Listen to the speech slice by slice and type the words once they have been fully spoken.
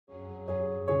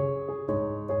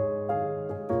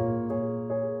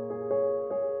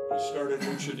start a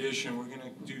new tradition. We're going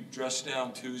to do Dress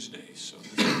Down Tuesday. So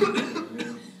this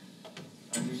is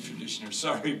our new tradition.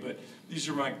 Sorry, but these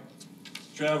are my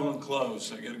traveling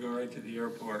clothes. I got to go right to the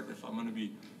airport if I'm going to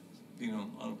be,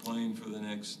 on a plane for the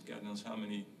next God knows how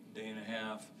many day and a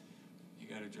half. You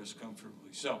got to dress comfortably.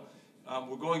 So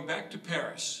we're going back to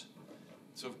Paris.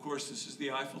 So of course this is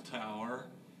the Eiffel Tower,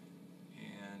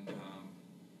 and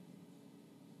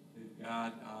they've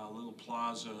got a little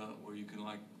plaza where you can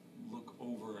look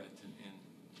over it and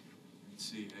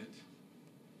see it.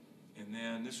 And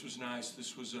then this was nice.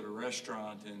 This was at a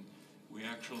restaurant, and we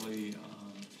actually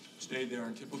stayed there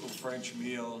in typical French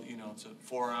meal. It's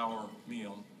a 4-hour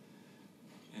meal.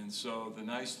 And so the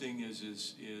nice thing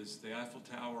is the Eiffel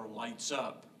Tower lights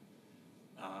up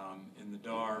in the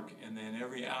dark, and then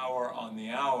every hour on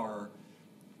the hour,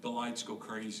 the lights go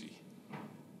crazy.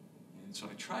 And so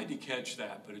I tried to catch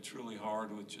that, but it's really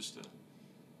hard with just a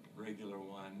regular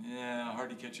one. Yeah, hard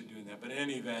to catch it doing that. But in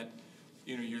any event,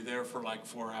 you're there for like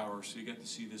 4 hours, so you get to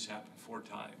see this happen 4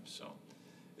 times. So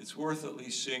it's worth at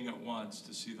least seeing it once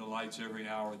to see the lights every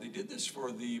hour. They did this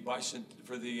for the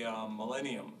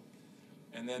millennium,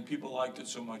 and then people liked it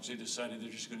so much they decided they're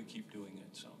just going to keep doing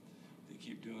it. So they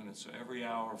keep doing it. So every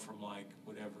hour from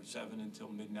 7 until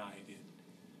midnight,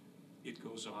 it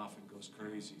goes off and goes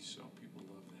crazy. So people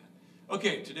love that.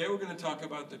 Okay, today we're going to talk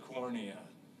about the cornea.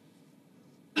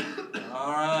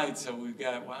 All right, so we've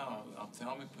got,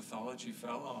 ophthalmic pathology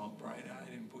fellow, all bright-eyed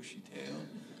and bushy-tailed.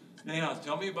 Now,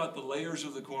 tell me about the layers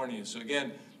of the cornea. So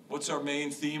again, what's our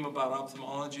main theme about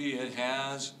ophthalmology? It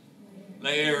has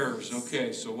layers.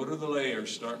 Okay, so what are the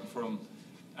layers starting from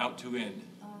out to in?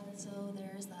 So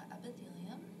there's the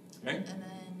epithelium, okay, and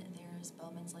then there's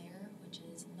Bowman's layer, which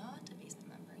is not a basement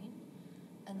membrane,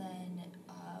 and then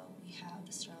we have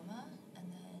the stroma, and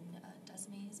then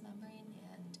Descemet's membrane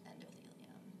and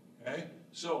endothelium. Okay,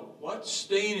 so what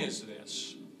stain is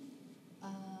this?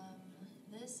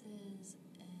 This is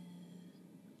a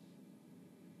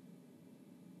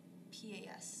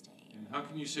PAS stain. And how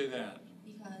can you say that?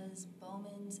 Because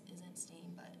Bowman's isn't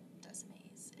stained, but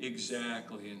Descemet's is.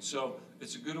 Exactly, and so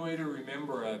it's a good way to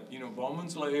remember,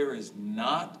 Bowman's layer is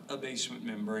not a basement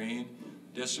membrane,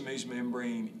 Descemet's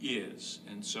membrane is.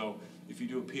 And so if you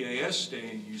do a PAS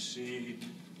stain, you see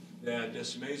that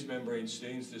Descemet's membrane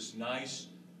stains this nice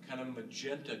kind of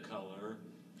magenta color,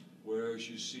 whereas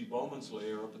you see Bowman's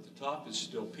layer up at the top is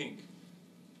still pink.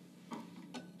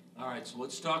 All right, so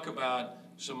let's talk about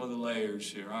some of the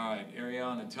layers here. All right,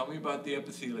 Ariana, tell me about the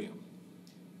epithelium.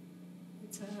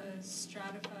 It's a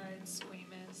stratified,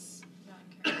 squamous,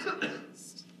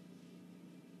 non-keratinized.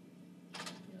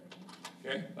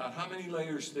 Okay, about how many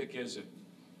layers thick is it?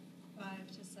 5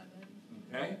 to 7.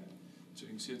 Okay, so you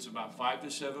can see it's about 5 to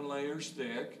 7 layers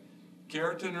thick.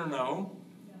 Keratin or no?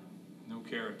 No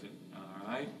keratin, all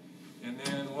right. And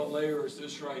then what layer is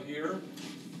this right here?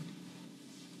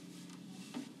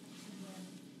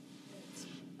 It's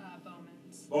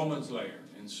Bowman's. Bowman's layer.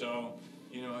 And so,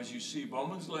 as you see,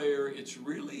 Bowman's layer, it's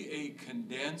really a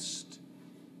condensed,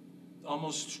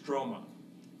 almost stroma.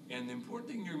 And the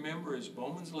important thing to remember is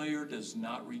Bowman's layer does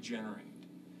not regenerate.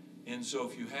 And so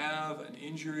if you have an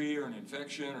injury or an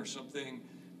infection or something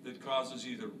that causes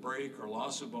either break or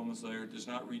loss of Bowman's layer, it does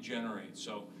not regenerate.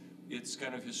 So it's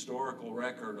kind of historical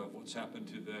record of what's happened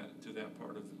to that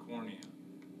part of the cornea.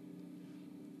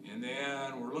 And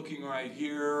then we're looking right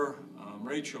here.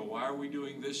 Rachel, why are we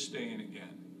doing this stain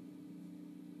again?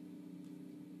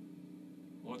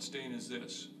 What stain is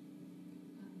this?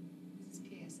 This is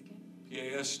PAS again.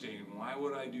 PAS stain. Why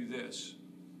would I do this?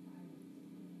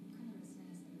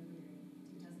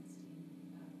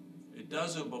 It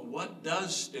doesn't, but what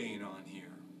does stain on here?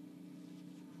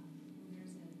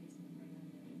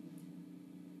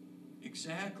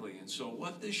 Exactly, and so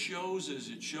what this shows is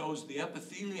it shows the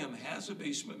epithelium has a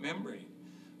basement membrane.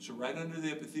 So right under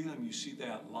the epithelium you see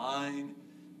that line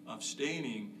of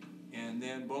staining, and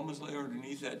then Bowman's layer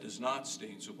underneath that does not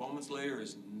stain. So Bowman's layer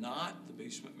is not the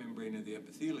basement membrane of the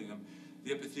epithelium.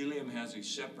 The epithelium has a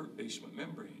separate basement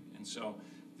membrane, and so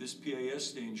this PAS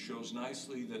stain shows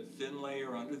nicely that thin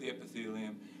layer under the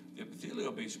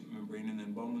epithelial basement membrane, and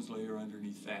then Bowman's layer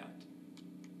underneath that.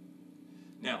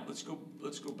 Now, let's go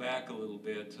back a little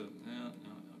bit to, no,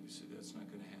 obviously that's not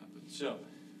going to happen. So,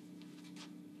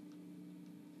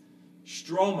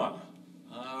 stroma.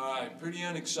 All right, pretty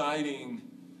unexciting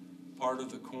part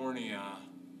of the cornea.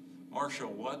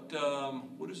 Marshall, what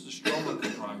is the stroma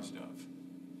comprised of?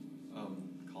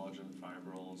 Collagen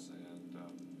fibrils and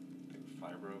I think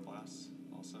fibroblasts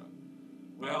also.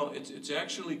 Well, it's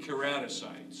actually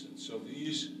keratocytes, and so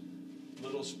these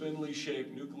little spindly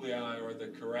shaped nuclei are the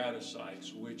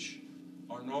keratocytes, which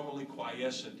are normally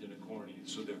quiescent in a cornea.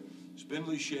 So they're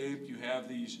spindly shaped. You have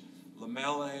these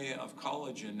lamellae of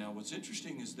collagen. Now what's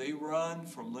interesting is they run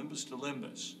from limbus to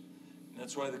limbus. And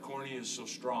that's why the cornea is so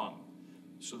strong.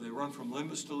 So they run from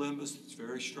limbus to limbus. It's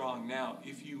very strong. Now,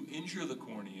 if you injure the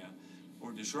cornea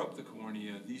or disrupt the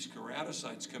cornea, these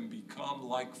keratocytes can become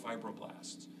like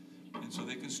fibroblasts. And so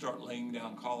they can start laying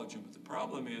down collagen. But the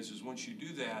problem is once you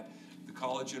do that, the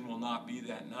collagen will not be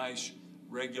that nice,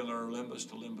 regular limbus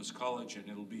to limbus collagen.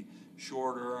 It'll be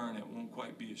shorter and it won't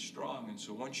quite be as strong. And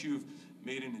so once you've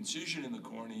made an incision in the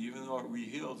cornea, even though it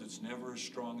reheals, it's never as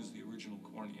strong as the original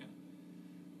cornea.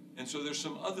 And so there's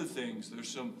some other things. There's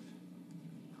some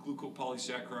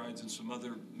glucopolysaccharides and some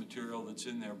other material that's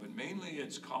in there, but mainly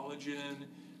it's collagen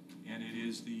and it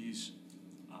is these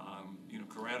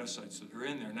keratocytes that are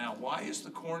in there. Now, why is the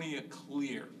cornea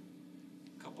clear?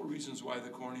 A couple of reasons why the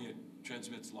cornea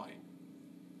transmits light.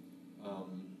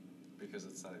 Because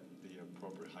it's like the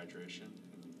appropriate hydration.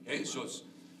 Okay,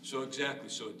 so exactly.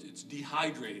 So it's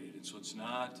dehydrated, and so it's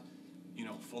not,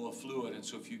 full of fluid. And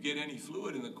so if you get any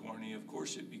fluid in the cornea, of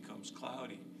course it becomes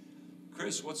cloudy.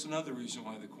 Chris, what's another reason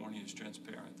why the cornea is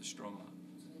transparent, the stroma?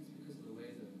 So it's because of the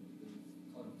way the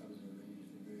collagen fibers are arranged.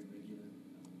 They're very regular.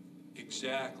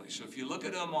 Exactly. So if you look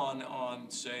at them on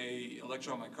say,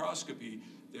 electron microscopy,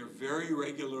 they're very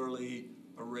regularly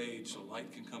arrayed, so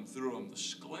light can come through them. The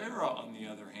sclera, on the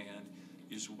other hand,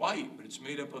 is white, but it's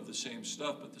made up of the same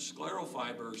stuff, but the scleral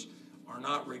fibers are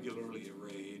not regularly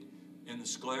arrayed, and the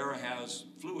sclera has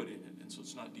fluid in it, and so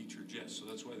it's not deturged. So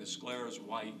that's why the sclera is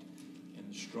white and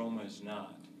the stroma is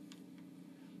not.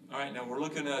 All right, now we're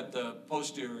looking at the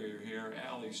posterior here,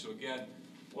 Allie. So again,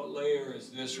 what layer is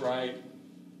this right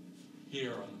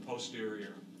here on the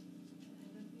posterior?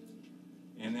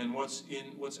 And then what's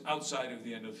outside of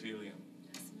the endothelium?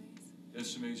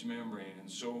 Descemes membrane.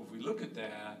 And so if we look at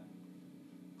that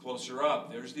closer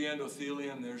up, there's the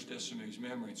endothelium, there's Descemes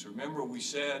membrane. So remember we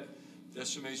said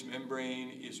Descemes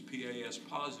membrane is PAS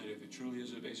positive. It truly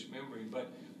is a basic membrane. But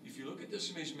if you look at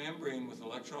Descemes membrane with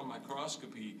electron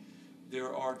microscopy,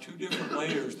 there are two different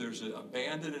layers. There's a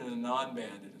banded and a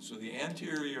non-banded. And so the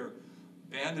anterior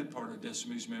banded part of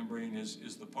Descemes membrane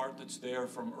is the part that's there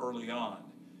from early on.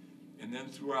 And then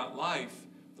throughout life,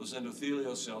 those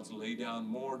endothelial cells lay down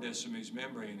more Descemes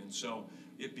membrane, and so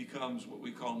it becomes what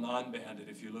we call non-banded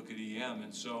if you look at EM.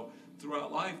 And so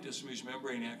throughout life, Descemes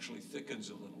membrane actually thickens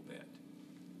a little bit.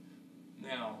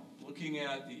 Now, looking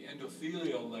at the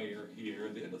endothelial layer here,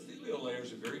 the endothelial layer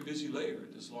is a very busy layer.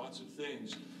 It does lots of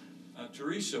things.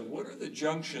 Teresa, what are the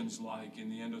junctions like in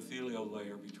the endothelial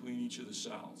layer between each of the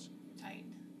cells? Tight.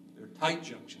 They're tight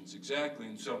junctions, exactly.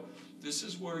 And so this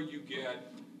is where you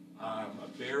get a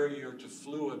barrier to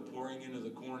fluid pouring into the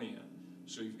cornea.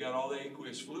 So you've got all the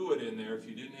aqueous fluid in there. If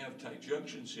you didn't have tight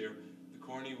junctions here, the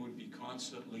cornea would be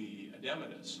constantly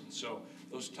edematous. And so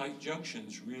those tight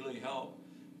junctions really help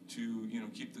to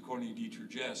keep the cornea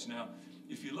deturged. Now,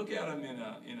 if you look at them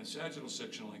in a sagittal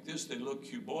section like this, they look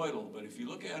cuboidal. But if you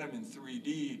look at them in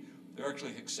 3D, they're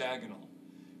actually hexagonal.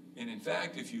 And in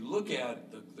fact, if you look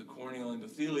at the corneal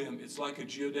endothelium, it's like a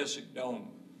geodesic dome.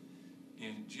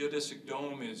 And geodesic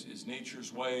dome is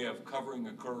nature's way of covering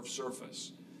a curved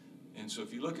surface. And so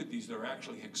if you look at these, they're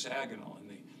actually hexagonal, and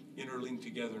they interlink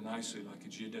together nicely like a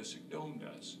geodesic dome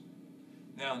does.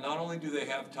 Now, not only do they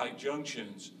have tight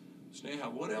junctions,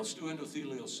 Sneha, what else do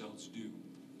endothelial cells do?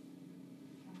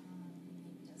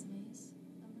 Descemes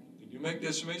membrane. They do make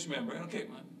Descemes membrane. Okay,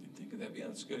 well, I didn't think of that. Yeah,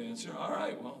 that's a good answer. All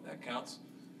right, well, that counts.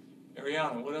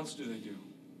 Ariana, what else do they do?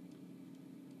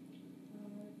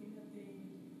 I think that they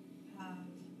have,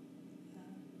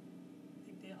 I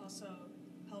think they also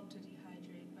help to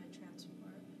dehydrate by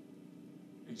transport.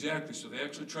 Exactly, so they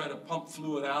actually try to pump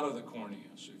fluid out of the cornea.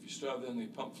 So if you start them, they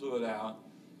pump fluid out.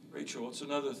 Rachel, what's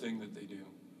another thing that they do?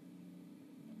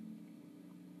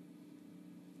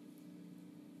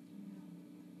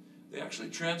 They actually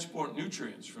transport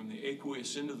nutrients from the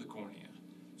aqueous into the cornea.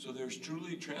 So there's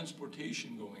truly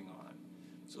transportation going on.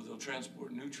 So they'll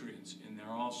transport nutrients in there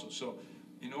also. So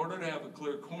in order to have a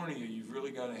clear cornea, you've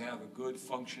really got to have a good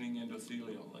functioning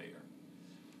endothelial layer.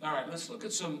 All right, let's look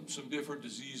at some different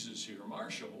diseases here.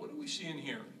 Marshall, what do we see in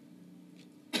here?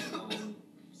 So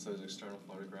there's an external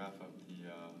photograph of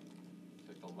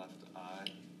the left eye,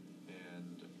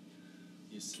 and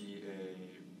you see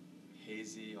a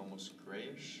hazy, almost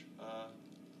grayish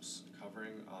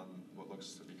covering on what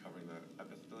looks to be covering the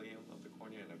epithelium of the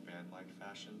cornea in a band-like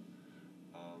fashion.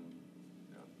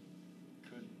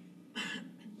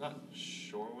 Not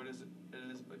sure what it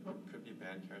is, but could be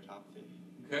band keratopathy.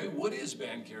 Okay, what is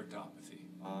band keratopathy?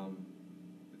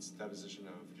 It's deposition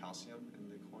of calcium in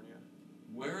the cornea.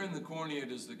 Where in the cornea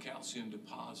does the calcium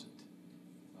deposit?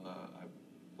 I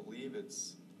believe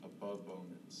it's above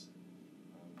Bowman's.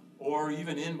 Or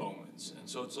even in Bowman's, and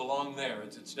so it's along there.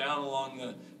 It's down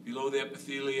along below the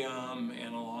epithelium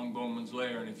and along Bowman's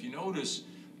layer. And if you notice,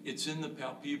 it's in the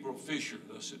palpebral fissure,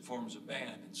 thus it forms a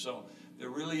band. And so there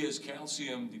really is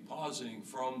calcium depositing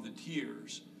from the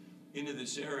tears into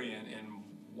this area. And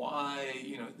why,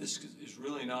 this is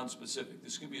really nonspecific.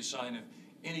 This can be a sign of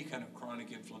any kind of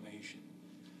chronic inflammation.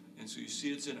 And so you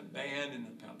see it's in a band in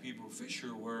the palpebral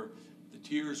fissure where the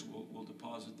tears will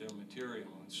deposit their material.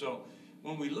 And so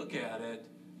when we look at it,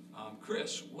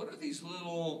 Chris, what are these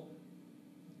little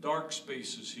dark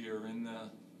spaces here in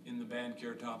the band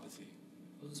keratopathy?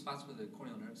 Those are spots where the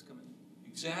corneal nerves come in?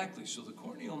 Exactly. So the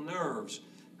corneal nerves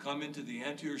come into the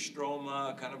anterior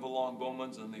stroma, kind of along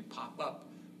Bowman's, and they pop up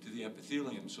to the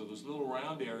epithelium. So those little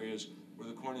round areas where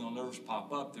the corneal nerves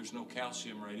pop up, there's no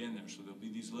calcium right in there. So there'll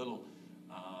be these little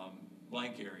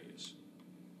blank areas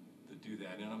that do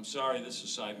that. And I'm sorry, this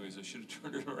is sideways. I should have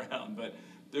turned it around. But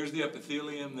there's the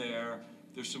epithelium there.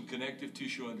 There's some connective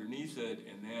tissue underneath it.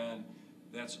 And then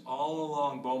that's all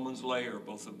along Bowman's layer,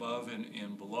 both above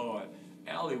and below it.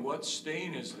 Allie, what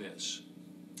stain is this?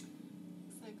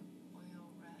 Looks like oil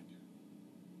red.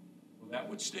 Well, that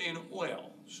would stain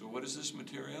oil. So what is this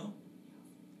material?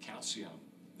 Calcium.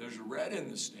 There's red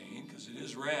in the stain because it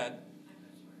is red.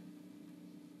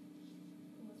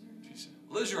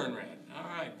 Alizarin red. All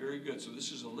right, very good. So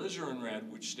this is alizarin red,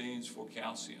 which stains for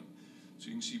calcium. So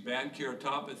you can see band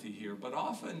keratopathy here, but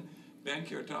often band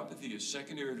keratopathy is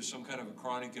secondary to some kind of a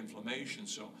chronic inflammation.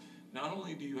 So not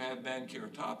only do you have band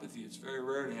keratopathy, it's very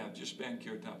rare to have just band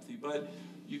keratopathy, but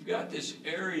you've got this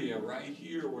area right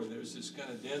here where there's this kind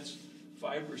of dense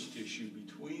fibrous tissue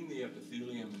between the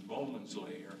epithelium and Bowman's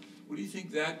layer. What do you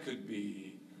think that could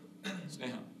be,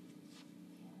 Sneha?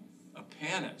 A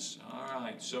pannus. All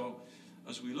right. So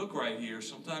as we look right here,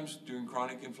 sometimes during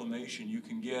chronic inflammation, you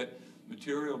can get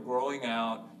material growing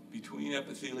out between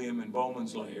epithelium and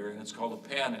Bowman's layer, and it's called a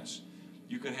pannus.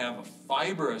 You can have a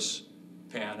fibrous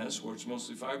pannus, where it's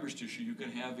mostly fibrous tissue. You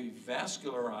can have a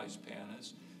vascularized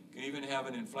pannus. You can even have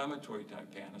an inflammatory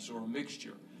type pannus or a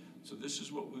mixture. So this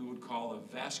is what we would call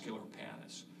a vascular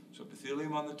pannus. So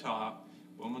epithelium on the top,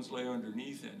 Bowman's layer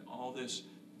underneath, and all this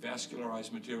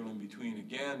vascularized material in between.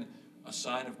 Again, a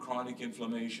sign of chronic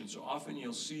inflammation. So often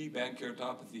you'll see band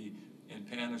keratopathy and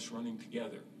pannus running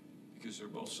together because they're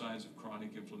both signs of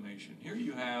chronic inflammation. Here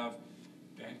you have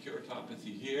band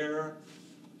keratopathy here,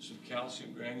 some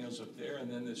calcium granules up there, and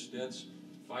then this dense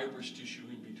fibrous tissue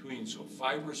in between. So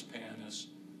fibrous pannus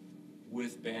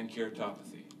with band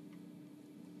keratopathy.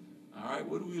 All right,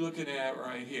 what are we looking at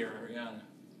right here, Ariana?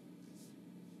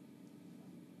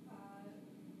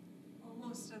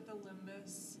 Almost at the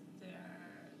limbus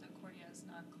there, the cornea is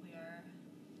not clear.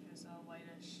 There's a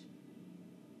whitish,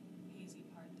 hazy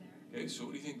part there. Okay, so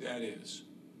what do you think that is?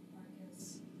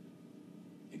 Arcus.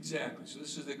 Exactly. So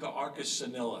this is, they call arcus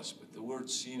senilis, but the word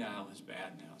senile is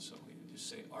bad now, so we just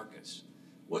say arcus.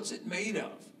 What's it made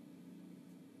of?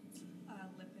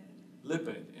 Lipid.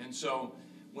 Lipid. And so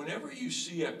whenever you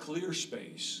see a clear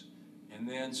space and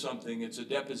then something, it's a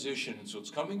deposition, and so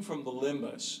it's coming from the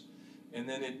limbus, and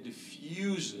then it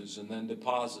diffuses and then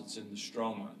deposits in the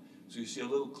stroma. So you see a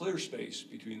little clear space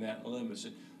between that and the limbus.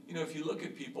 And, if you look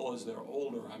at people as they're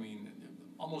older, I mean,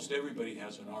 almost everybody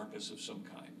has an arcus of some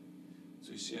kind.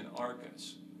 So you see an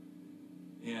arcus.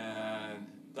 And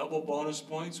double bonus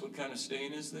points, what kind of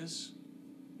stain is this?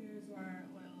 Here's our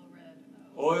oil red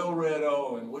O. Oil red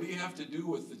O. And what do you have to do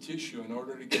with the tissue in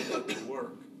order to get that to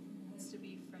work? It has to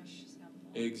be fresh sample.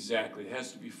 Exactly, it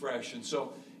has to be fresh. And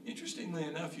so, interestingly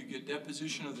enough, you get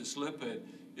deposition of this lipid.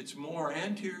 It's more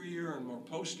anterior and more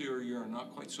posterior and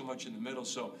not quite so much in the middle.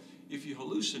 So if you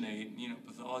hallucinate,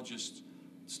 pathologists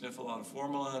sniff a lot of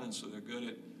formalin, and so they're good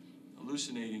at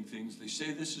hallucinating things. They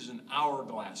say this is an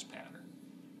hourglass pattern.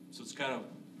 So it's kind of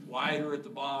wider at the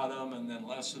bottom and then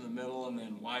less in the middle and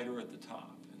then wider at the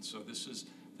top. And so this is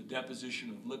the deposition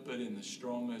of lipid in the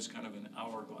stroma is kind of an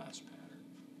hourglass pattern.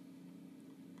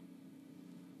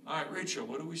 All right, Rachel,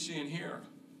 what are we seeing here?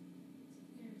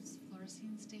 There's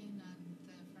fluorescein stain on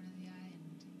the front of the eye,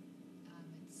 and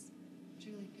it's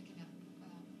truly picking up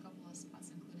a couple of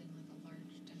spots, including like a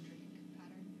large dendritic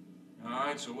pattern. All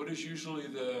right, so what is usually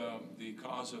the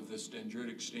cause of this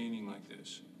dendritic staining like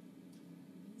this?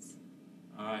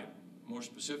 All right, more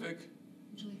specific?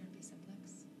 Usually herpes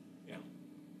simplex. Yeah.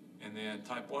 And then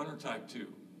type 1 or type 2? Type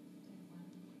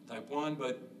 1. Type 1,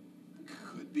 but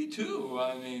could be 2.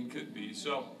 I mean, could be.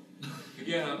 So,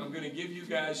 again, I'm going to give you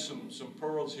guys some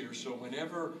pearls here. So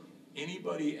whenever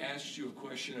anybody asks you a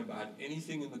question about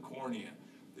anything in the cornea,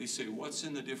 they say, what's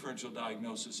in the differential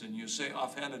diagnosis? And you say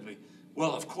offhandedly,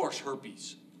 well, of course,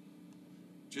 herpes.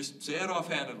 Just say it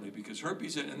offhandedly, because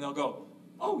herpes, and they'll go,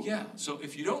 oh yeah. So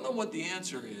if you don't know what the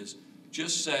answer is,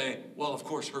 just say, well, of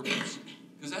course, herpes.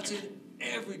 Because that's in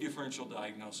every differential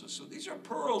diagnosis. So these are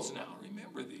pearls now,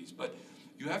 remember these. But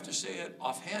you have to say it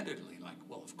offhandedly, like,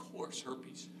 well, of course,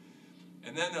 herpes.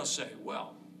 And then they'll say,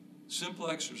 well,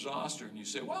 simplex or zoster. And you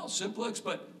say, well, simplex,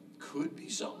 but could be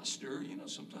zoster. You know,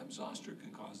 sometimes zoster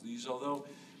can cause these. Although,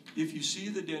 if you see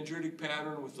the dendritic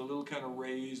pattern with the little kind of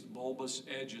raised bulbous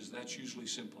edges, that's usually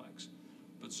simplex.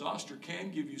 But zoster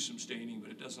can give you some staining, but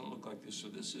it doesn't look like this. So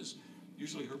this is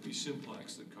usually herpes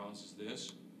simplex that causes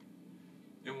this.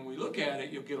 And when we look at it,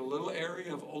 you'll get a little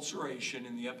area of ulceration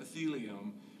in the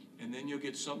epithelium, and then you'll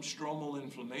get some stromal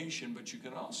inflammation, but you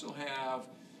can also have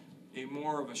a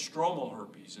more of a stromal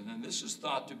herpes. And then this is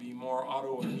thought to be more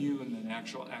autoimmune than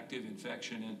actual active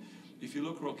infection. And if you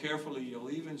look real carefully,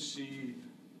 you'll even see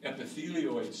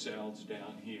epithelioid cells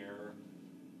down here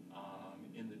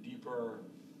in the deeper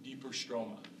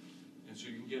stroma. And so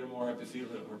you can get a more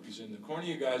epithelial herpes. And the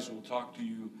cornea guys will talk to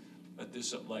you at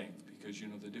this at length, because you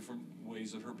know the different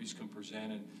ways that herpes can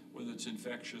present, and whether it's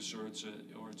infectious or it's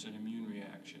an immune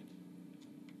reaction.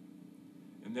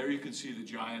 And there you can see the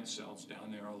giant cells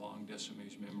down there along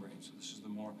Decimase membrane. So this is the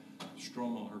more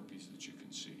stromal herpes that you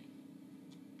can see.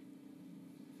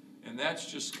 And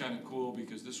that's just kind of cool,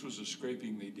 because this was a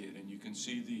scraping they did, and you can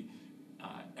see the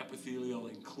epithelial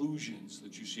inclusions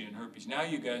that you see in herpes. Now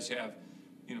you guys have,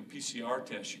 you know, PCR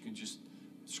tests. You can just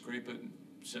scrape it and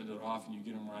send it off, and you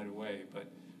get them right away. But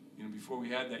you know, before we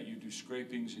had that, you'd do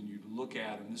scrapings and you'd look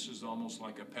at them. This is almost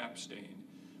like a pap stain.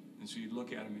 And so you'd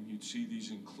look at them and you'd see these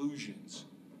inclusions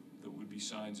that would be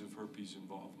signs of herpes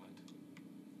involvement.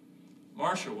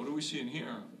 Marshall, what do we see in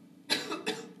here?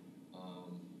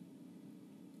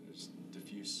 There's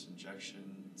diffuse injection,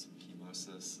 some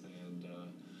chemosis, and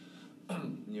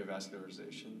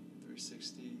neovascularization,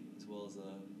 360, as well as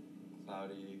a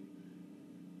cloudy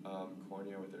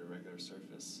cornea with an irregular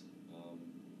surface.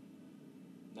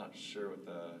 Not sure what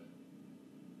the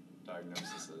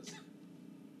diagnosis is.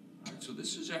 All right, so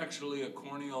this is actually a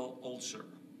corneal ulcer.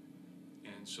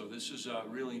 And so this is a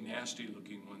really nasty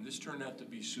looking one. This turned out to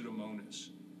be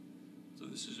Pseudomonas. So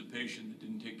this is a patient that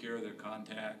didn't take care of their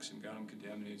contacts and got them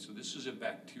contaminated. So this is a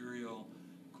bacterial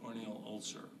corneal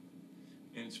ulcer.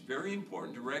 And it's very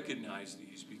important to recognize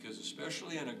these, because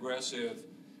especially an aggressive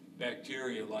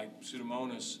bacteria like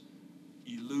Pseudomonas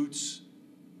elutes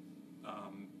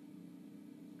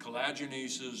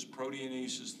collagenases,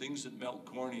 proteinases, things that melt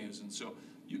corneas. And so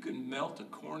you can melt a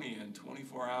cornea in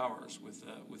 24 hours with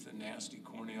a nasty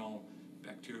corneal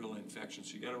bacterial infection.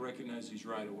 So you got to recognize these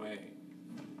right away.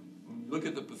 When you look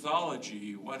at the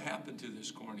pathology, what happened to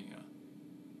this cornea?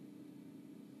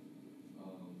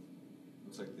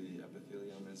 Looks like the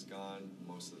epithelium is gone.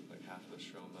 Most of like half of the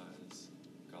stroma is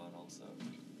gone also.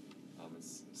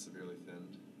 It's severely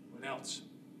thinned. What else?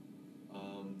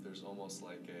 There's almost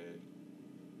like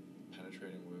a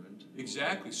penetrating wound.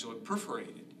 Exactly, so it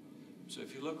perforated. So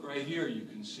if you look right here, you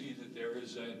can see that there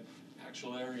is an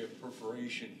actual area of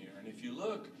perforation here. And if you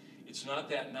look, it's not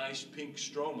that nice pink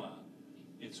stroma.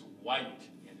 It's white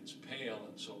and it's pale.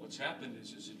 And so what's happened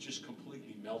is it just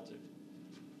completely melted.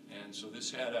 And so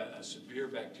this had a severe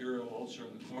bacterial ulcer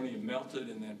in the cornea, melted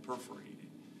and then perforated.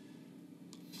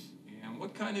 And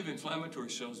what kind of inflammatory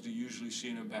cells do you usually see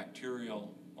in a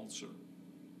bacterial ulcer?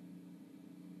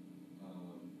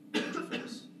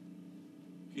 Neutrophils.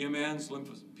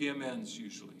 PMNs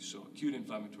usually, so acute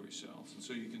inflammatory cells. And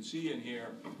so you can see in here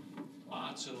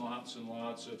lots and lots and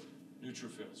lots of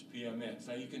neutrophils, PMNs.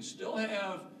 Now you can still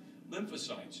have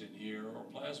lymphocytes in here or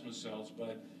plasma cells,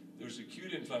 but there's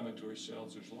acute inflammatory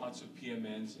cells, there's lots of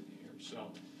PMNs in here.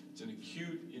 So it's an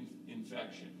acute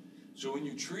infection. So when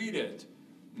you treat it,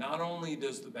 not only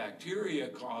does the bacteria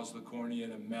cause the cornea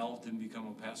to melt and become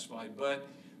opacified, but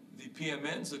the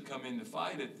PMNs that come in to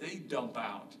fight it, they dump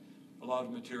out a lot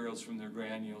of materials from their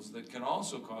granules that can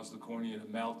also cause the cornea to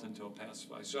melt and to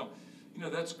opacify. So, you know,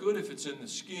 that's good if it's in the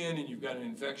skin and you've got an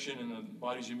infection and the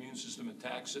body's immune system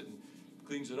attacks it and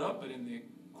cleans it up, but in the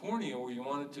cornea where you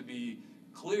want it to be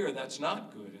clear, that's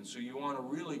not good. And so you want to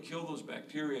really kill those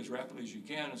bacteria as rapidly as you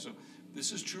can. And so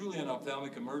this is truly an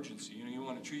ophthalmic emergency. You know, you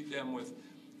want to treat them with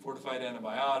fortified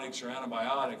antibiotics or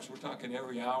antibiotics. We're talking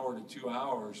every hour to 2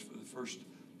 hours for the first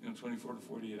 24 to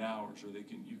 48 hours, or you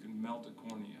can melt a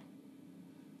cornea.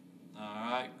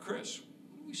 All right, Chris,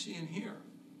 what do we see in here?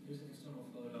 Here's an external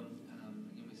photo.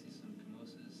 Again, we see some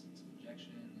chemosis, some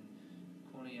injection, and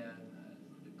cornea,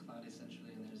 a bit cloudy essentially,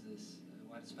 and there's this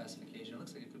wide specification. It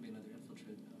looks like it could be another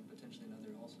infiltrate, potentially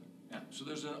another ulcer. Yeah, so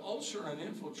there's an ulcer and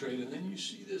infiltrate, and then you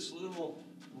see this little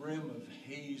rim of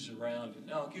haze around it.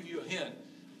 Now, I'll give you a hint.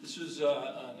 This is an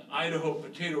Idaho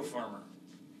potato farmer.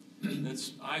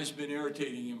 That's eye's been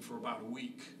irritating him for about a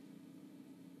week.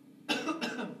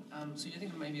 So you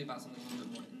think maybe about something a little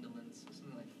bit more indolent, so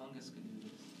something like fungus could do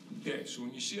this? Okay, so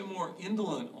when you see a more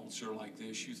indolent ulcer like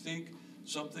this, you think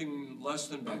something less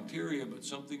than bacteria, but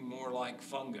something more like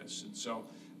fungus. And so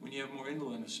when you have more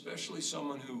indolent, especially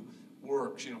someone who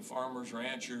works, you know, farmers,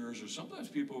 ranchers, or sometimes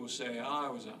people will say, I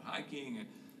was out hiking and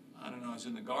I don't know, I was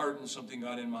in the garden, something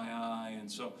got in my eye, and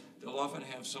so they'll often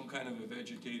have some kind of a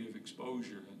vegetative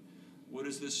exposure. And what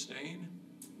is this stain?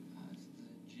 It's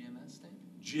the GMS stain?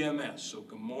 GMS, so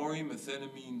Gamorrean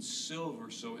methenamine silver,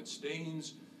 so it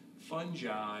stains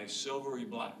fungi silvery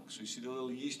black. So you see the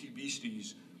little yeasty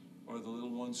beasties or the little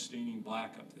ones staining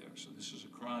black up there. So this is a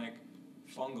chronic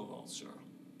fungal ulcer.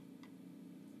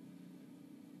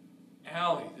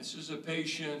 Allie, this is a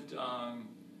patient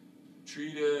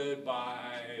treated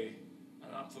by an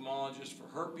ophthalmologist for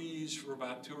herpes for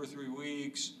about 2 or 3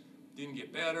 weeks. Didn't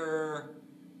get better,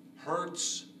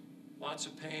 hurts, lots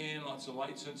of pain, lots of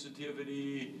light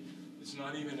sensitivity. It's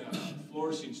not even a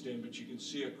fluorescein stain, but you can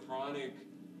see a chronic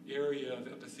area of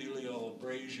epithelial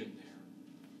abrasion there.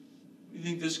 What do you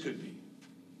think this could be?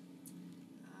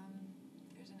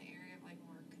 There's an area of like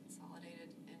more consolidated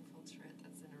infiltrate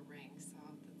that's in a ring, so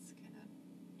that's kind of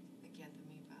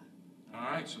acanthamoeba.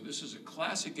 All right, so this is a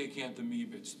classic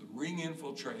acanthamoeba. It's the ring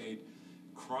infiltrate,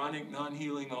 chronic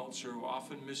non-healing ulcer,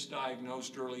 often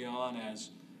misdiagnosed early on as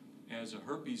a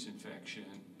herpes infection.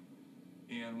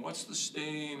 And what's the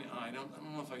stain? I don't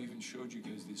know if I even showed you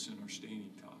guys this in our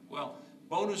staining talk. Well,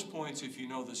 bonus points if you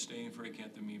know the stain for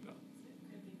acanthamoeba.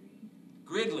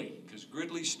 Gridley, because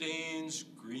Gridley stains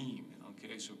green.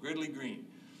 Okay, so Gridley green.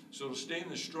 So it'll stain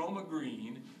the stroma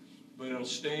green, but it'll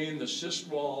stain the cyst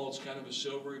wall. It's kind of a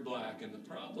silvery black. And the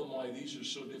problem why these are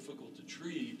so difficult to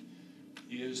treat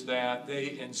is that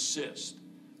they insist.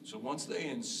 So once they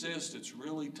insist, it's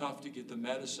really tough to get the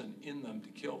medicine in them to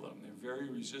kill them. They're very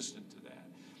resistant to that.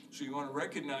 So you want to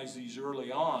recognize these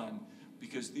early on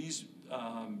because these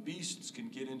beasts can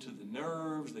get into the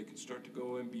nerves. They can start to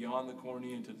go in beyond the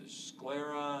cornea into the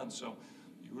sclera. And so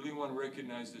you really want to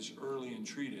recognize this early and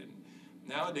treat it.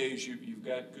 Nowadays, you've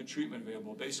got good treatment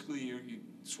available. Basically, your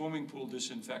swimming pool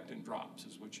disinfectant drops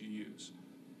is what you use.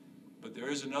 But there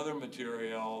is another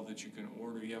material that you can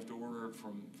order. You have to order it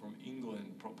from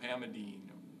England, propamidine,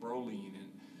 or Broline.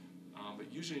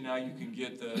 But usually now you can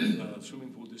get the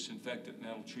swimming pool disinfectant, and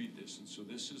that'll treat this. And so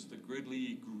this is the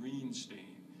Gridley green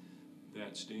stain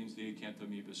that stains the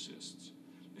acanthamoeba cysts.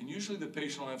 And usually the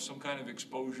patient will have some kind of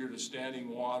exposure to standing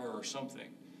water or something.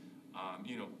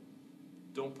 You know,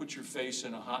 don't put your face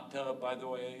in a hot tub, by the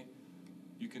way.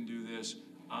 You can do this.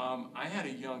 I had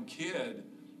a young kid,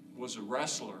 was a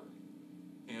wrestler,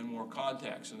 and wore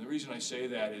contacts. And the reason I say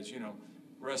that is, you know,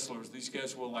 wrestlers, these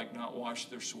guys will like not wash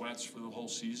their sweats for the whole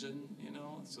season, you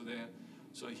know.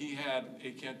 So he had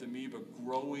acanthamoeba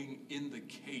growing in the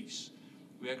case.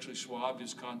 We actually swabbed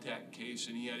his contact case,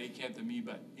 and he had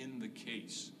acanthamoeba in the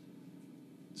case.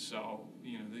 So,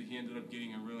 you know, he ended up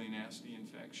getting a really nasty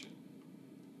infection.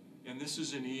 And this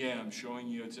is an EM showing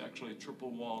you it's actually a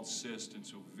triple-walled cyst, and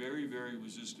so very, very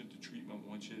resistant to treatment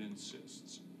once it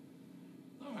insists.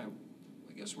 All right,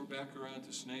 I guess we're back around to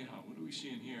Sneha. What are we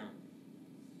seeing here?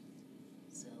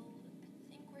 So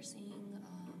I think we're seeing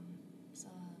some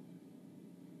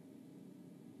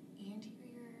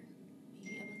anterior,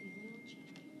 maybe epithelial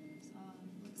changes.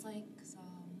 Looks like some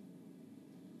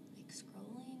like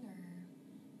scrolling or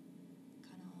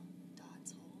kind of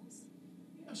dots, holes.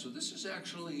 Yeah, so this is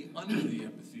actually under the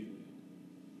epithelium.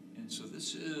 And so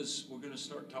this is, we're going to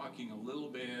start talking a little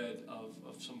bit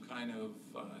of some kind of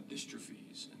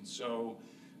dystrophies. And so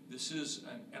this is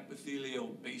an epithelial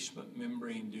basement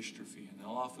membrane dystrophy, and they'll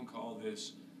often call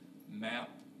this map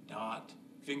dot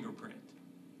fingerprint.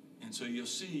 And so you'll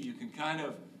see, you can kind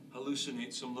of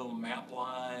hallucinate some little map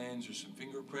lines or some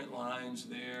fingerprint lines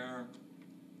there.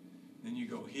 Then you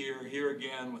go here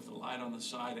again with the light on the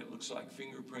side, it looks like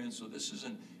fingerprints. So this is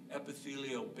an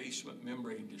epithelial basement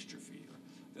membrane dystrophy.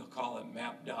 They'll call it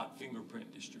map dot fingerprint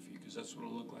dystrophy because that's what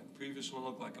it'll look like. The previous one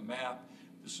looked like a map.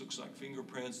 This looks like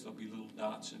fingerprints. There'll be little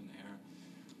dots in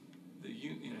there.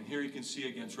 Here you can see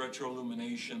against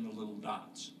retroillumination the little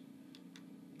dots.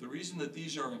 The reason that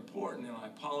these are important, and I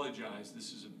apologize,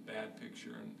 this is a bad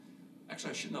picture, and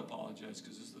actually I shouldn't apologize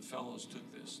because the fellows took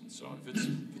this, and so if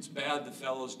it's bad, the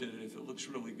fellows did it. If it looks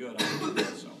really good, I did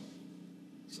it.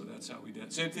 So that's how we did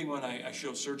it. Same thing when I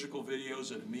show surgical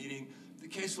videos at a meeting. The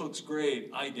case looks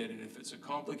great, I did it. If it's a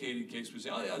complicated case, we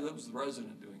say, oh yeah, that was the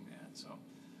resident doing that. So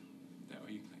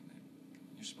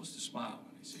You're supposed to smile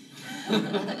when I say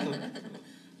that.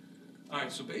 All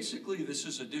right, so basically this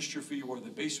is a dystrophy where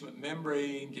the basement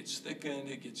membrane gets thickened,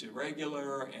 it gets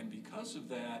irregular, and because of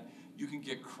that, you can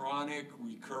get chronic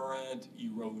recurrent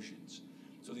erosions.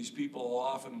 So these people will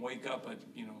often wake up at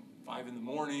 5 in the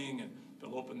morning and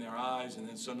they'll open their eyes and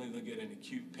then suddenly they'll get an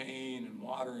acute pain and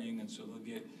watering, and so they'll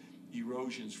get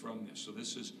erosions from this. So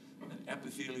this is an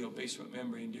epithelial basement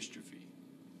membrane dystrophy.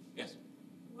 Yes?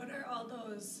 What are all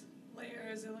those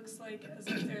layers? It looks like as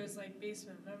if there's like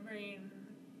basement membrane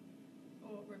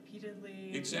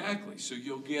repeatedly. Exactly. So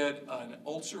you'll get an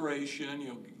ulceration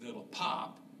that'll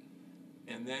pop,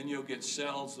 and then you'll get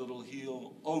cells that'll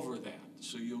heal over that.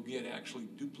 So you'll get actually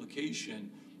duplication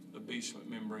of basement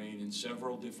membrane in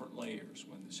several different layers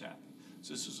when this happens.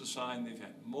 So this is a sign they've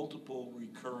had multiple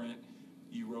recurrent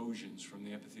erosions from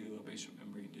the epithelial basement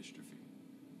membrane dystrophy.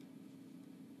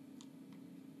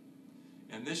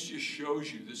 And this just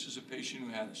shows you, this is a patient who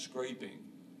had a scraping.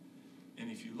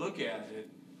 And if you look at it,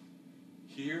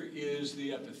 here is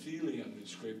the epithelium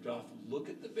that's scraped off. Look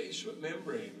at the basement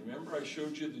membrane. Remember I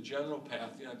showed you the general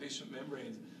path, basement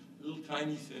membrane, little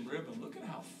tiny thin ribbon. Look at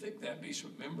how thick that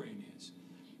basement membrane is.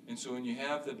 And so when you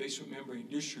have the basement membrane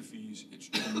dystrophies, it's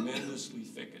tremendously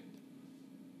thickened.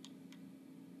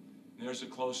 And there's a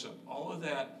close-up. All of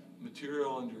that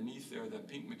material underneath there, that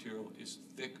pink material, is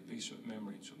thick basement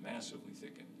membrane, so massively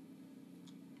thickened.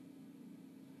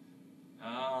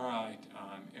 All right,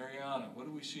 Ariana, what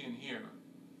do we see in here?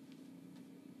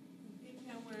 I think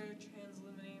now we're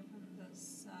translimiting from the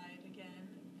side again,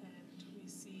 and we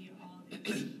see all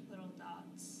these little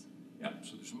dots. Yep,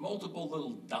 so there's multiple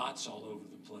little dots all over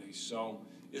the place. So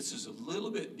this is a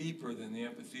little bit deeper than the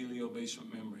epithelial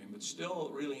basement membrane, but still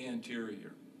really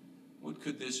anterior. What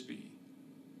could this be?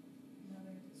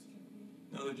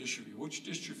 Another dystrophy. Which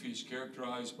dystrophy is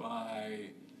characterized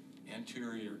by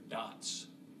anterior dots?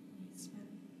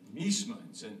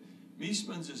 Meesmann's. And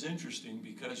Meesmann's is interesting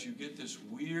because you get this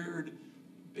weird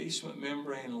basement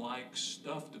membrane-like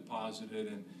stuff deposited,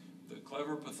 and the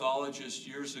clever pathologist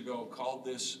years ago called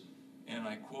this, and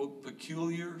I quote,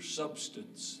 peculiar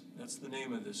substance. That's the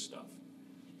name of this stuff.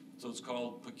 So it's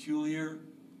called peculiar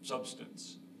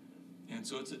substance. And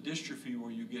so it's a dystrophy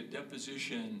where you get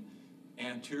deposition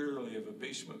anteriorly of a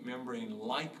basement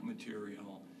membrane-like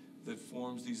material that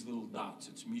forms these little dots.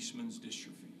 It's Meesmann's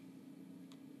dystrophy.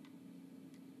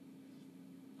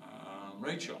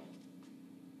 Rachel.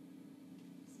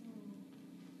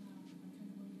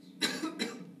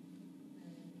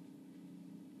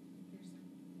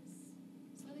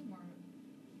 Slightly more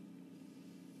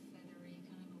feathery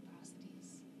kind of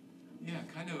opacities. Yeah,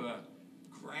 kind of a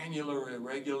granular,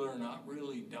 irregular, not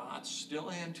really dots, still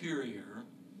anterior.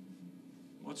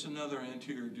 What's another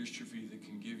anterior dystrophy that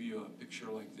can give you a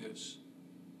picture like this?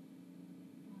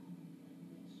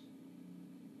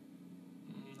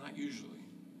 Not usually.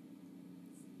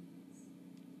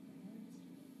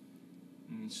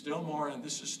 And still more, and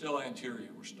this is still anterior.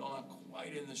 We're still not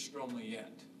quite in the stroma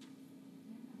yet.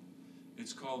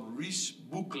 It's called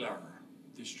Reese-Buchler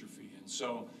dystrophy. And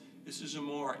so this is a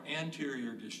more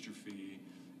anterior dystrophy,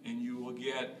 and you will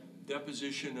get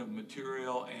deposition of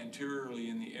material anteriorly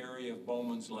in the area of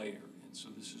Bowman's layer. And so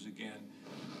this is, again,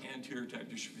 anterior type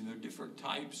dystrophy. And there are different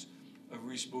types of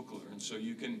Reese-Buchler. And so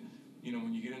you can,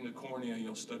 when you get into cornea,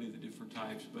 you'll study the different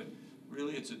types. But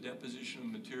really, it's a deposition of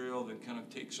material that kind of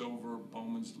takes over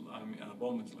Bowman's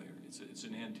layer. It's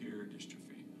an anterior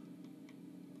dystrophy.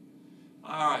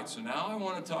 All right, so now I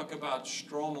want to talk about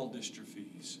stromal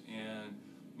dystrophies. And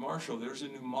Marshall, there's a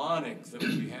mnemonic that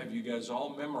we have you guys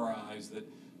all memorize that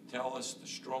tell us the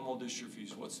stromal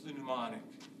dystrophies. What's the mnemonic?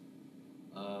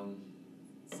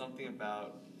 Something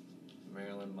about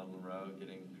Marilyn Monroe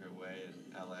getting her way in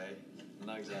L.A.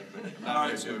 Not exactly. All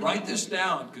right, so write this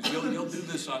down, because you'll do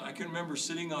this on, I can remember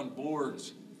sitting on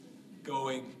boards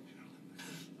going,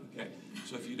 okay,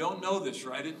 so if you don't know this,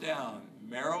 write it down.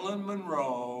 Marilyn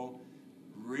Monroe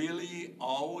really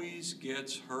always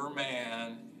gets her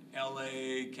man,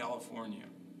 L.A., California.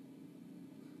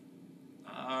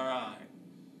 All right,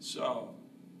 so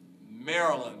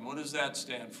Marilyn, what does that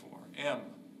stand for? M.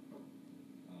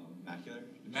 Macular.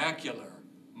 Macular.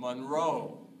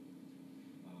 Monroe.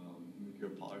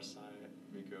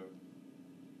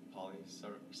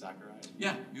 Mucopolysaccharides.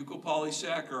 Yeah,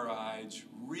 mucopolysaccharides,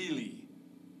 really.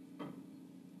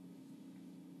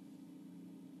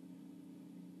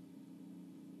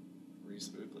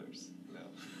 Reese-Buchlers. No,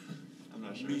 I'm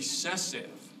not sure. Recessive.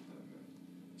 Okay.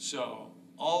 So,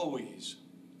 always.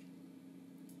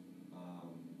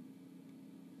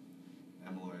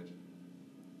 Amyloid.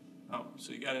 Oh,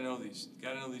 so you got to know these.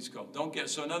 Got to know these called. Don't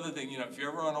guess. So another thing, if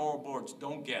you're ever on oral boards,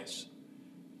 don't guess.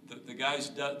 the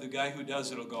guy who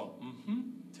does it will go,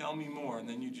 tell me more, and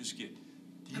then you just get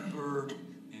deeper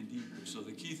and deeper. So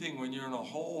the key thing when you're in a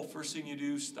hole, first thing you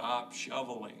do, stop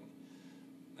shoveling.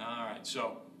 All right,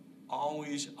 so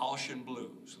always Alcian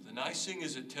blue. So the nice thing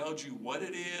is it tells you what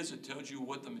it is, it tells you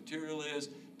what the material is,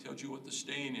 it tells you what the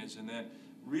stain is, and then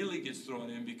really gets thrown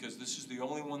in because this is the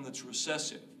only one that's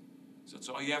recessive. So that's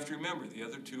all you have to remember. The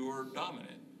other two are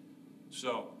dominant.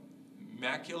 So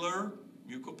macular,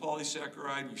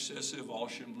 mucopolysaccharide, recessive,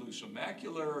 Alcian blue. So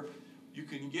macular, you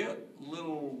can get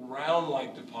little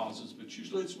round-like deposits, but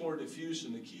usually it's more diffuse,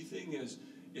 and the key thing is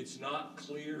it's not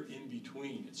clear in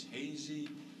between. It's hazy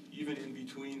even in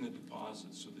between the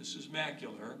deposits. So this is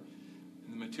macular,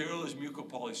 and the material is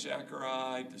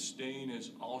mucopolysaccharide, the stain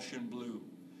is Alcian blue.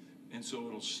 And so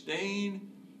it'll stain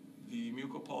the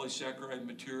mucopolysaccharide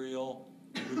material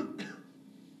blue.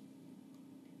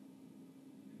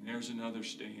 And there's another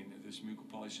stain of this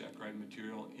mucopolysaccharide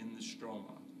material in the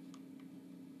stroma.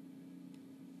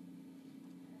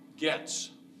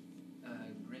 Gets.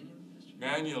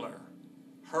 Granular.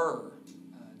 Her.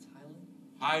 It's Highland.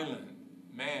 Highland.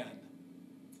 Man.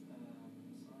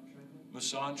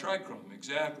 Masson trichrome,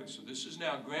 exactly. So this is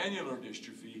now granular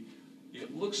dystrophy.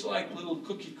 It looks like little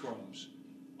cookie crumbs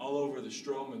all over the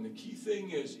stroma. And the key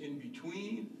thing is in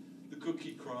between the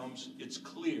cookie crumbs, it's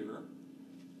clear.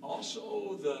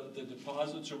 Also, the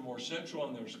deposits are more central,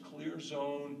 and there's a clear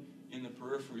zone in the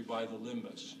periphery by the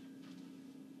limbus.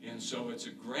 And so it's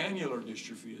a granular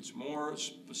dystrophy. It's more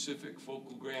specific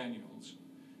focal granules.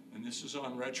 And this is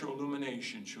on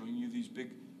retroillumination, showing you these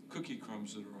big cookie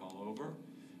crumbs that are all over.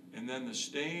 And then the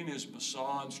stain is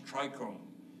Masson's trichrome.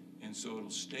 And so it'll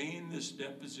stain this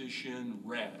deposition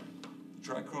red. The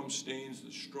trichrome stains the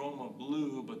stroma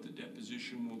blue, but the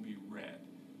deposition will be red.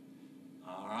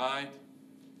 All right.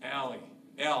 Allie.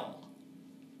 L.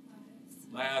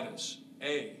 Lattice.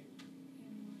 A.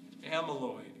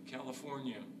 Amyloid.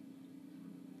 California.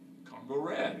 Congo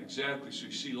red, exactly. So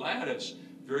you see lattice,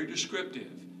 very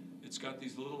descriptive. It's got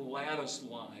these little lattice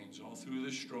lines all through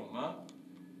the stroma.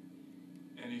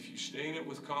 And if you stain it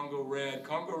with Congo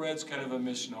red's kind of a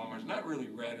misnomer. It's not really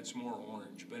red, it's more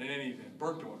orange, but in any event,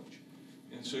 burnt orange.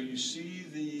 And so you see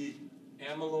the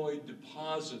amyloid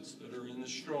deposits that are in the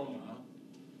stroma.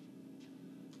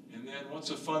 And then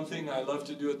what's a fun thing I love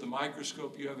to do at the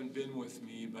microscope? You haven't been with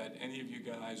me, but any of you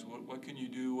guys, what can you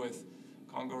do with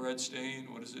Congo red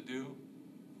stain? What does it do?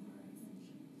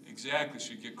 Exactly,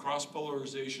 so you get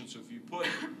cross-polarization. So if you put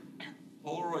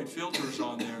Polaroid filters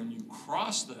on there and you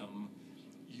cross them,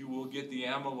 you will get the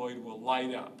amyloid will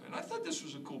light up. And I thought this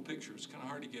was a cool picture. It's kind of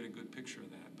hard to get a good picture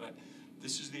of that, but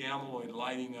this is the amyloid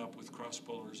lighting up with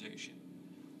cross-polarization.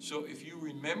 So if you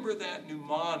remember that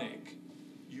mnemonic,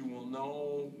 you will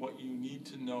know what you need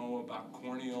to know about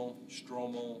corneal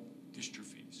stromal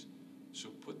dystrophies. So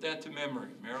put that to memory.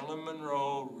 Marilyn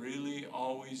Monroe really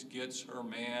always gets her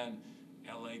man,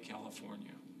 LA,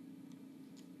 California.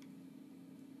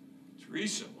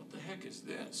 Teresa, what the heck is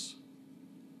this?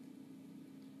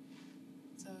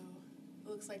 So it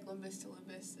looks like limbus to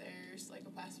limbus. There's like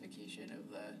a classification of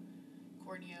the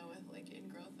cornea with like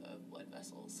ingrowth of blood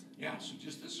vessels. Yeah, so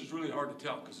just this is really hard to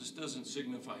tell because this doesn't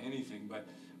signify anything, but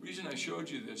the reason I showed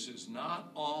you this is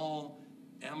not all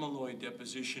amyloid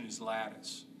deposition is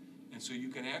lattice. And so you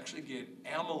can actually get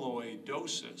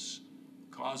amyloidosis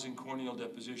causing corneal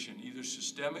deposition, either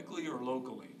systemically or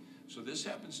locally. So this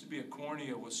happens to be a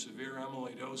cornea with severe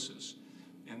amyloidosis,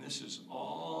 and this is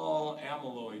all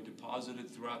amyloid deposited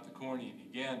throughout the cornea. And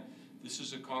again, this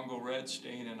is a Congo red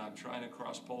stain, and I'm trying to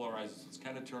cross-polarize it. It's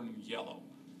kind of turning yellow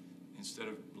instead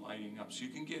of lighting up. So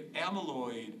you can get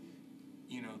amyloid,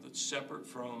 you know, that's separate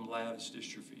from lattice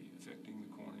dystrophy affecting the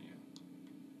cornea.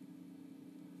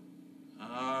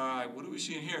 All right, what do we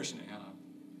see in here, Sneha?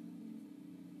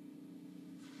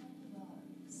 Kind of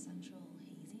a central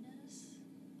haziness,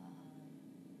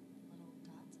 little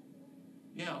dots everywhere.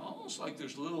 Yeah, almost like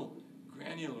there's little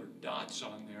granular dots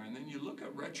on there. And then you look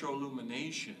at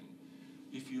retroillumination.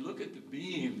 If you look at the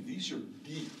beam, these are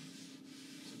deep.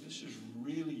 So this is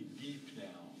really deep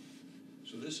now.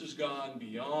 So this has gone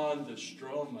beyond the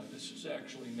stroma. This is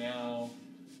actually now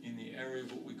in the area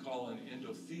of what we call an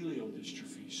endothelial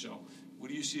dystrophy. So what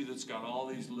do you see that's got all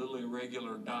these little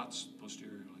irregular dots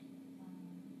posteriorly?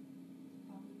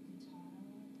 Probably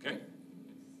gutata. Okay,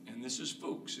 and this is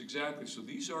Fuchs, exactly. So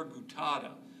these are gutata,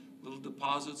 little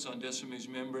deposits on Descemet's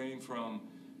membrane from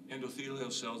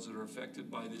endothelial cells that are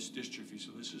affected by this dystrophy. So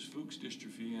this is Fuchs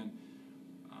dystrophy, and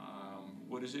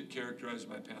what is it characterized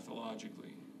by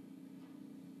pathologically?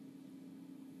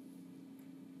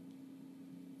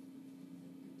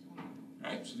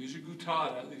 Right, so these are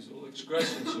gutata, these little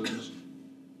excrescences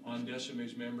on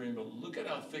Descemet's membrane, but look at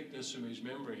how thick Descemet's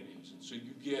membrane is. And so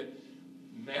you get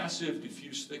massive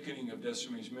diffuse thickening of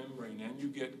Descemet's membrane, and you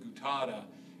get gutata,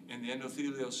 and the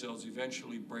endothelial cells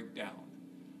eventually break down.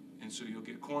 And so you'll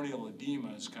get corneal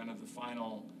edema as kind of the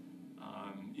final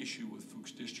issue with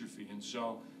Fuchs dystrophy. And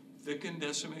so thickened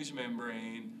Descemet's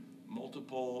membrane,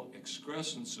 multiple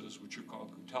excrescences, which are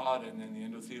called gutata, and then the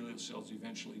endothelial cells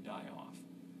eventually die off.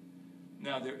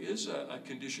 Now, there is a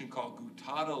condition called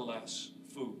gutata-less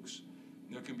Fuchs.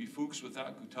 There can be Fuchs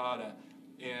without gutata,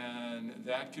 and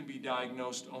that can be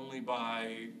diagnosed only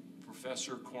by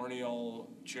professor corneal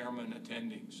chairman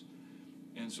attendings.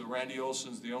 And so Randy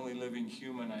Olson's the only living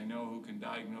human I know who can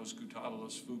diagnose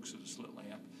gutata-less Fuchs at a slit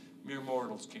lamp. Mere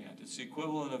mortals can't. It's the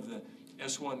equivalent of the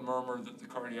S1 murmur that the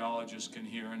cardiologist can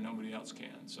hear and nobody else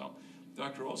can. So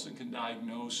Dr. Olson can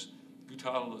diagnose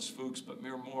gutata-less Fuchs, but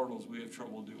mere mortals, we have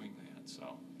trouble doing that.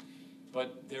 So,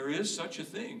 but there is such a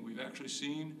thing. We've actually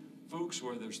seen Fuchs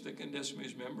where there's thickened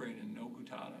Descemet's membrane and no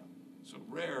gutata. So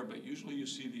rare, but usually you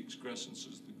see the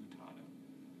excrescences, the gutata.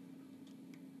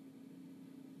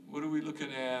 What are we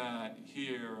looking at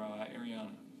here, Ariana?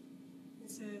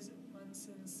 This is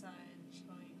Munson's sign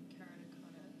showing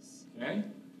keratoconus. Okay,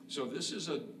 so this is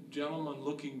a gentleman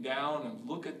looking down, and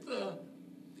look at the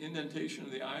indentation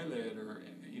of the eyelid, or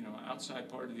outside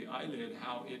part of the eyelid,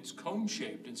 how it's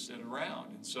cone-shaped instead of round.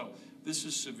 And so this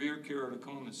is severe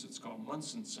keratoconus. It's called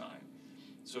Munson's sign.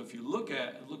 So if you look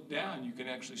down, you can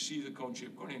actually see the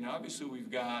cone-shaped cornea. Now, obviously, we've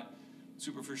got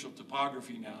superficial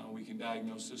topography now. We can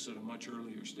diagnose this at a much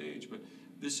earlier stage, but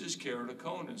this is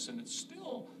keratoconus, and it's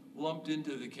still lumped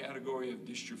into the category of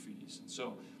dystrophies. And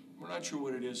so we're not sure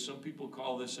what it is. Some people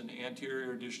call this an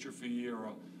anterior dystrophy or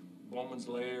a Bowman's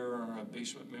layer or a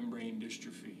basement membrane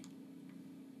dystrophy.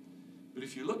 But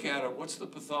if you look at it, what's the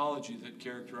pathology that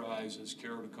characterizes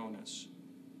keratoconus?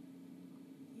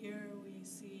 Here we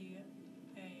see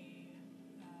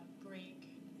a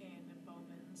break in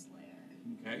Bowman's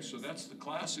layer. Okay, so that's the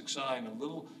classic sign, a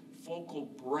little focal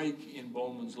break in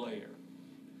Bowman's layer.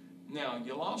 Now,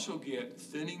 you'll also get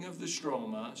thinning of the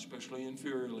stroma, especially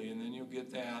inferiorly, and then you'll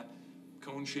get that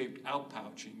cone-shaped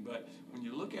outpouching. But when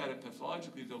you look at it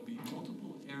pathologically, there'll be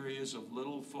multiple areas of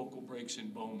little focal breaks in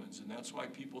Bowman's, and that's why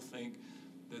people think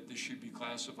that this should be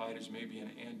classified as maybe an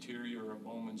anterior or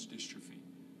Bowman's dystrophy.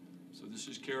 So this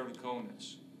is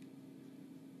keratoconus.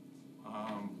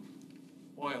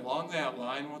 Boy, along that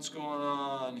line, what's going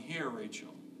on here,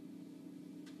 Rachel?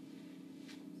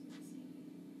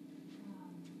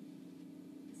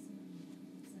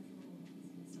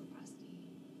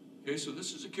 Okay, so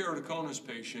this is a keratoconus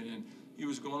patient, and he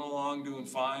was going along doing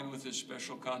fine with his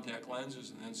special contact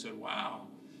lenses, and then said, wow,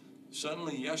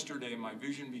 suddenly yesterday my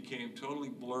vision became totally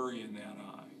blurry in that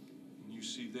eye. And you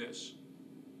see this.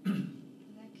 That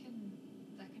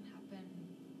can happen,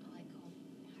 like called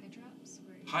hydrops.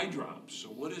 Hydrops. So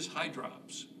what is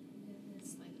hydrops?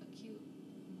 It's like acute,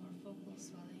 more focal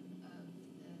swelling of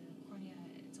the cornea.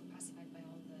 It's opacified by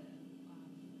all the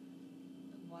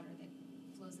water that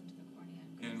flows into the cornea.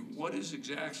 And what is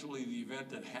exactly the event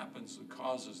that happens that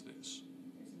causes this?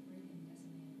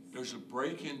 There's a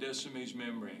break in Descemet's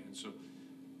membrane. And so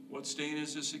what stain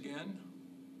is this again?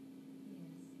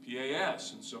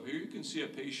 PAS. And so here you can see a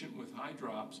patient with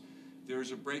hydrops.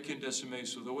 There's a break in Descemet.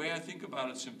 So the way I think about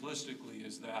it simplistically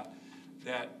is that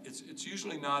it's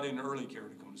usually not in early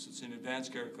keratoconus. It's in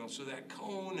advanced keratoconus. So that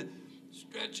cone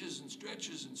stretches and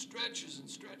stretches and stretches and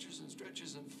stretches and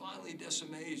stretches, and finally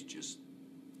Descemet just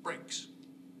breaks.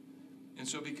 And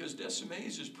so because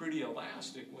Descemet is pretty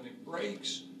elastic, when it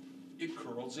breaks, it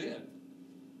curls in.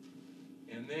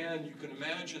 And then you can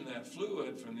imagine that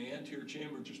fluid from the anterior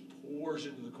chamber just pours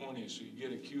into the cornea, so you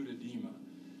get acute edema.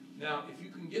 Now, if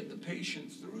you can get the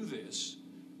patient through this,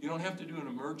 you don't have to do an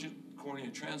emergent cornea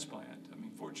transplant. I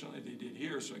mean, fortunately they did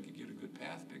here, so I could get a good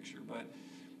path picture, but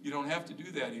you don't have to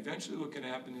do that. Eventually what can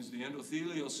happen is the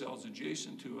endothelial cells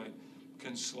adjacent to it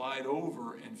can slide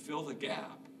over and fill the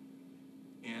gap,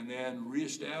 and then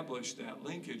reestablish that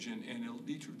linkage, and it'll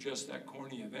detrojust that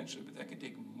cornea eventually, but that can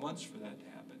take months for that to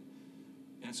happen.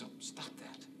 And so, stop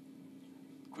that.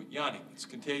 Quit yawning, it's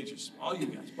contagious. All you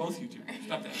guys, both you two,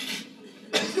 stop that.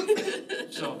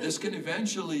 So this can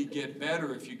eventually get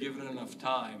better if you give it enough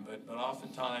time, but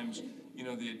oftentimes,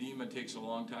 the edema takes a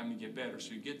long time to get better.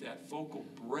 So you get that focal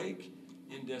break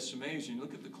in Descemet's, and you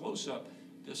look at the close-up,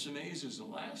 Descemet's is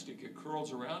elastic, it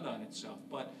curls around on itself,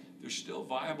 but there's still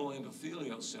viable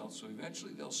endothelial cells, so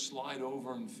eventually they'll slide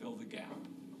over and fill the gap.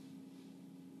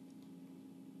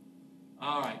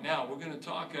 All right, now we're going to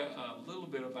talk a little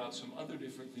bit about some other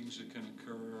different things that can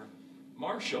occur.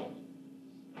 Marshall,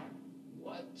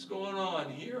 what's going on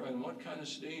here and what kind of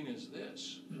stain is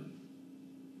this?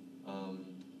 I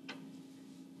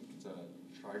think it's a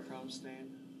trichrome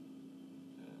stain.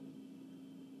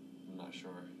 And I'm not sure.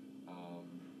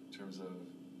 In terms of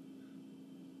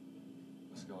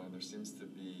what's going on, there seems to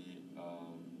be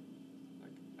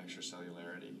like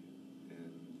extracellularity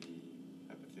in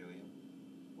the epithelium.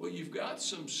 Well, you've got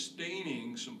some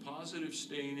staining, some positive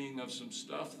staining of some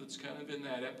stuff that's kind of in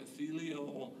that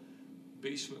epithelial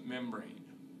basement membrane.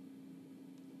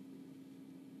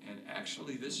 And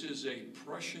actually, this is a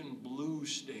Prussian blue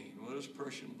stain. What is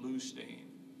Prussian blue stain?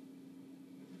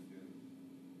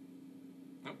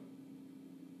 Nope.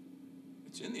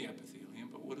 It's in the epithelium,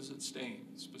 but what does it stain?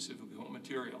 Specifically, what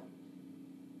material?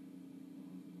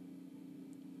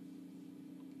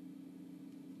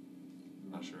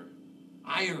 I'm not sure.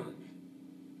 Iron.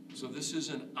 So this is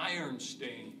an iron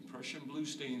stain. Prussian blue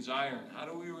stains iron. How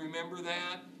do we remember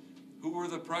that? Who were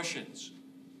the Prussians?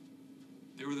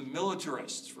 They were the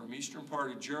militarists from eastern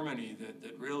part of Germany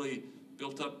that really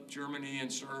built up Germany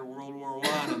and started World War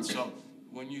I. And so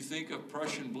when you think of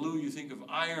Prussian blue, you think of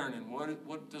iron. And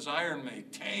what does iron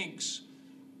make? Tanks,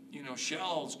 you know,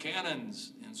 shells,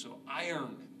 cannons. And so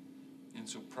iron. And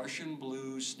so Prussian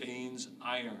blue stains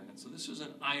iron. And so this is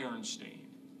an iron stain.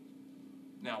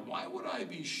 Now, why would I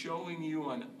be showing you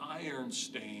an iron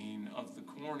stain of the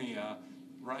cornea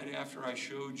right after I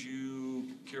showed you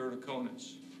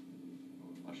keratoconus?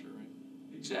 Flusher ring.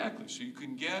 Exactly. So you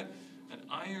can get an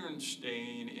iron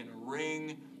stain in a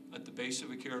ring at the base of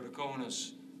a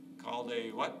keratoconus called a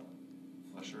what?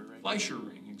 Flusher ring. Fleischer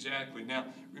ring, exactly. Now,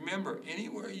 remember,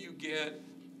 anywhere you get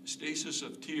stasis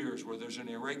of tears, where there's an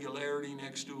irregularity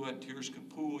next to it, tears can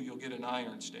pool, you'll get an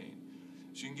iron stain.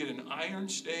 So you can get an iron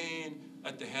stain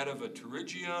at the head of a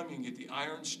pterygium. You can get the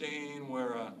iron stain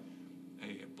where a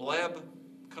bleb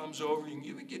comes over. You can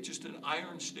even get just an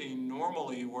iron stain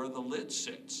normally where the lid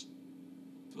sits.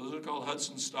 So those are called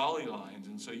Hudson-Stawley lines.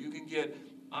 And so you can get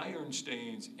iron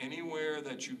stains anywhere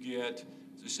that you get,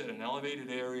 as I said, an elevated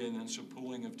area and then some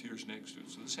pooling of tears next to it.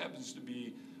 So this happens to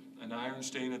be an iron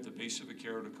stain at the base of a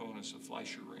keratoconus, a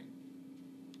Fleischer ring.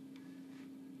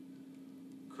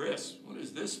 Chris, what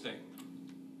is this thing?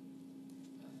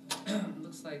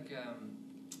 Looks like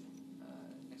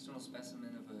external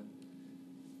specimen of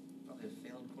probably a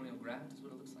failed corneal graft is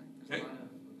what it looks like. There's a lot of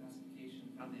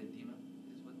opacification, probably edema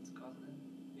is what's causing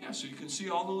it. Yeah, so you can see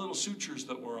all the little sutures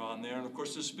that were on there, and of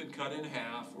course this has been cut in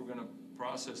half. We're going to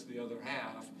process the other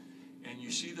half, and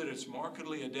you see that it's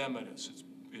markedly edematous.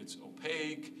 It's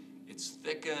opaque, it's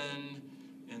thickened,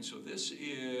 and so this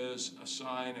is a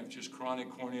sign of just chronic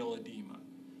corneal edema.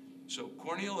 So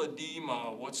corneal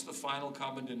edema, what's the final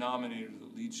common denominator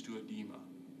that leads to edema?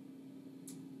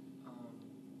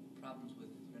 Problems with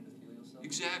endothelial cells?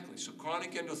 Exactly, so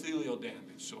chronic endothelial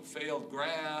damage. So failed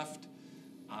graft,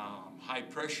 high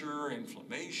pressure,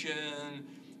 inflammation.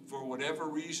 For whatever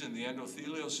reason, the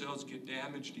endothelial cells get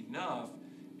damaged enough,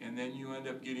 and then you end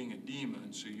up getting edema.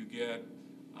 And so you get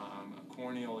a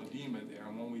corneal edema there.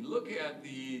 And when we look at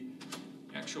the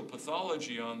actual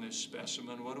pathology on this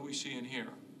specimen, what do we see in here?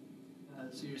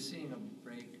 So you're seeing a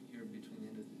break here between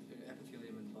the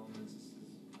epithelium and bones.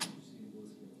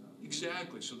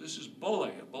 Exactly. So this is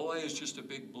bullae. A bullae is just a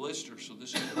big blister. So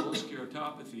this is bullous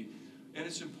keratopathy. And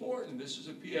it's important. This is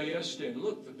a PAS stain.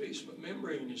 Look, the basement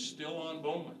membrane is still on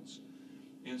Bowman's.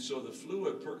 And so the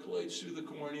fluid percolates through the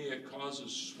cornea. It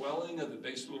causes swelling of the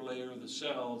basal layer of the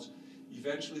cells.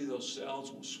 Eventually those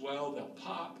cells will swell, they'll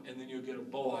pop, and then you'll get a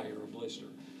bullae or a blister.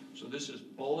 So this is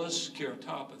bullous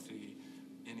keratopathy.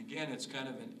 And again, it's kind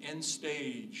of an end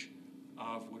stage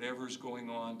of whatever's going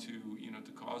on to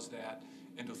cause that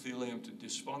endothelium to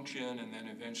dysfunction, and then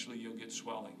eventually you'll get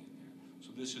swelling in there.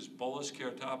 So this is bullous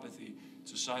keratopathy.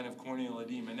 It's a sign of corneal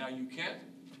edema. Now you can't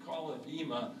call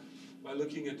edema by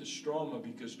looking at the stroma,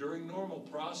 because during normal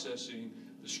processing,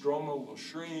 the stroma will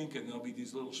shrink and there'll be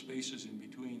these little spaces in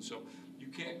between. So you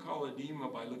can't call edema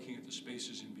by looking at the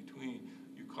spaces in between.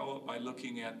 You call it by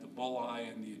looking at the bullae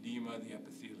and the edema, the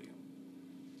epithelium.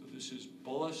 This is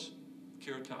bullous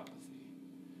keratopathy.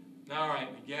 Now, all right,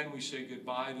 again, we say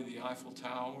goodbye to the Eiffel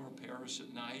Tower, Paris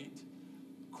at night.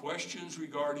 Questions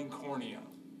regarding cornea?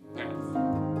 Beth.